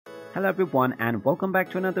Hello everyone and welcome back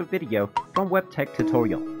to another video from Webtech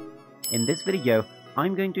Tutorial. In this video,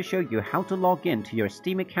 I'm going to show you how to log in to your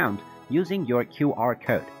Steam account using your QR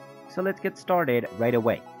code. So let's get started right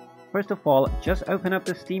away. First of all, just open up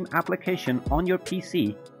the Steam application on your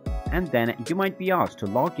PC and then you might be asked to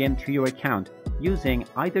log in to your account using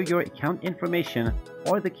either your account information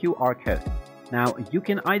or the QR code. Now, you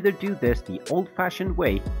can either do this the old-fashioned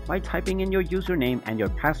way by typing in your username and your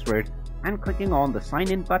password and clicking on the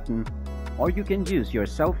sign in button, or you can use your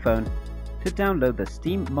cell phone to download the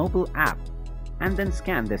Steam mobile app and then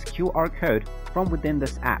scan this QR code from within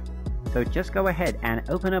this app. So just go ahead and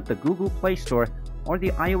open up the Google Play Store or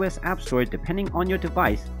the iOS App Store depending on your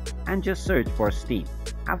device and just search for Steam.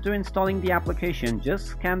 After installing the application, just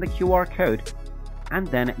scan the QR code and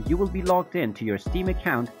then you will be logged in to your Steam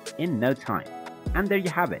account in no time. And there you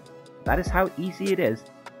have it. That is how easy it is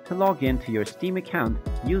to log in to your Steam account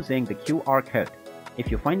using the QR code.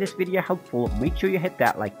 If you find this video helpful, make sure you hit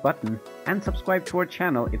that like button and subscribe to our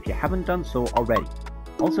channel if you haven't done so already.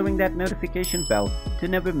 Also ring that notification bell to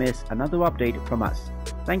never miss another update from us.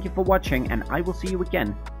 Thank you for watching and I will see you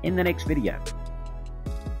again in the next video.